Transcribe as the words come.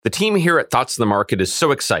The team here at Thoughts on the Market is so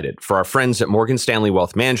excited for our friends at Morgan Stanley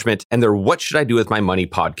Wealth Management and their What Should I Do With My Money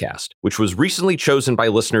podcast, which was recently chosen by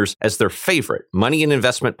listeners as their favorite money and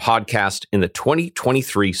investment podcast in the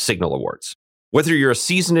 2023 Signal Awards. Whether you're a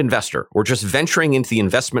seasoned investor or just venturing into the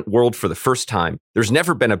investment world for the first time, there's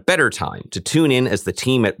never been a better time to tune in as the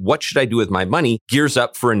team at What Should I Do With My Money gears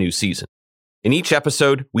up for a new season. In each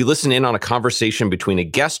episode, we listen in on a conversation between a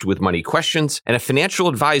guest with money questions and a financial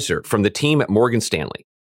advisor from the team at Morgan Stanley.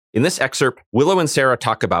 In this excerpt, Willow and Sarah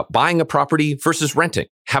talk about buying a property versus renting.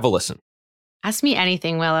 Have a listen. Ask me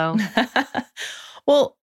anything, Willow.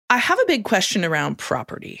 Well, I have a big question around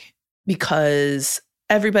property because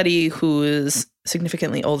everybody who is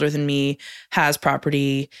significantly older than me has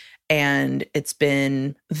property, and it's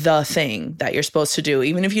been the thing that you're supposed to do.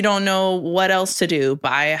 Even if you don't know what else to do,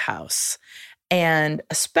 buy a house. And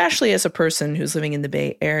especially as a person who's living in the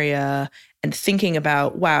Bay Area and thinking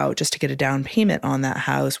about, wow, just to get a down payment on that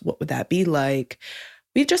house, what would that be like?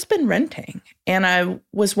 We've just been renting. And I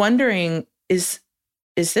was wondering, is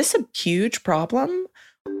this a huge problem?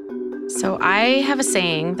 So I have a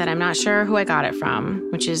saying that I'm not sure who I got it from,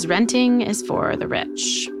 which is renting is for the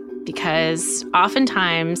rich. Because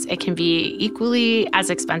oftentimes it can be equally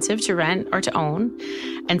as expensive to rent or to own.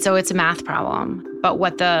 And so it's a math problem. But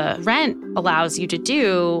what the rent allows you to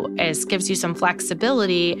do is gives you some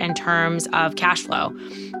flexibility in terms of cash flow.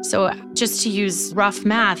 So just to use rough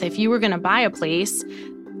math, if you were going to buy a place,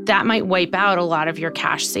 that might wipe out a lot of your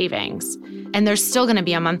cash savings. And there's still going to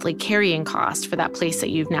be a monthly carrying cost for that place that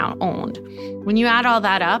you've now owned. When you add all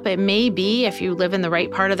that up, it may be, if you live in the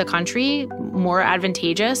right part of the country, more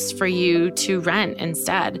advantageous for you to rent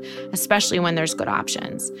instead, especially when there's good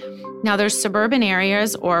options. Now, there's suburban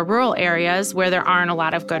areas or rural areas where there aren't a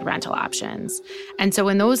lot of good rental options. And so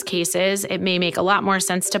in those cases, it may make a lot more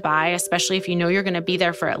sense to buy, especially if you know you're going to be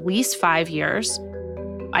there for at least 5 years.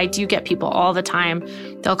 I do get people all the time.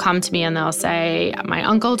 They'll come to me and they'll say, my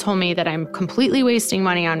uncle told me that I'm completely wasting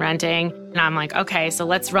money on renting. And I'm like, okay, so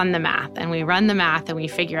let's run the math. And we run the math and we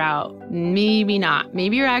figure out maybe not.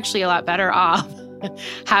 Maybe you're actually a lot better off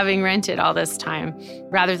having rented all this time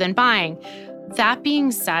rather than buying. That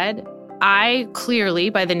being said, I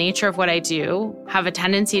clearly, by the nature of what I do, have a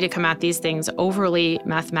tendency to come at these things overly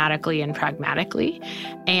mathematically and pragmatically.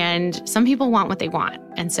 And some people want what they want.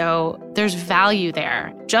 And so there's value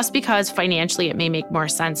there. Just because financially it may make more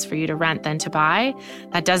sense for you to rent than to buy,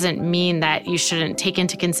 that doesn't mean that you shouldn't take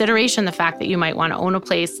into consideration the fact that you might want to own a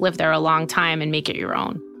place, live there a long time, and make it your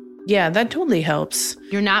own. Yeah, that totally helps.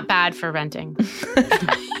 You're not bad for renting.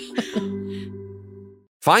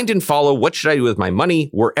 Find and follow What Should I Do With My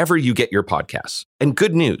Money wherever you get your podcasts. And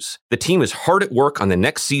good news, the team is hard at work on the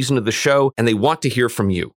next season of the show, and they want to hear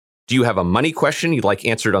from you. Do you have a money question you'd like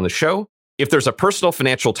answered on the show? If there's a personal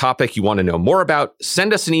financial topic you want to know more about,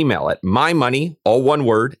 send us an email at mymoney, all one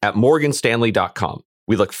word, @morganstanley.com.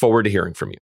 We look forward to hearing from you.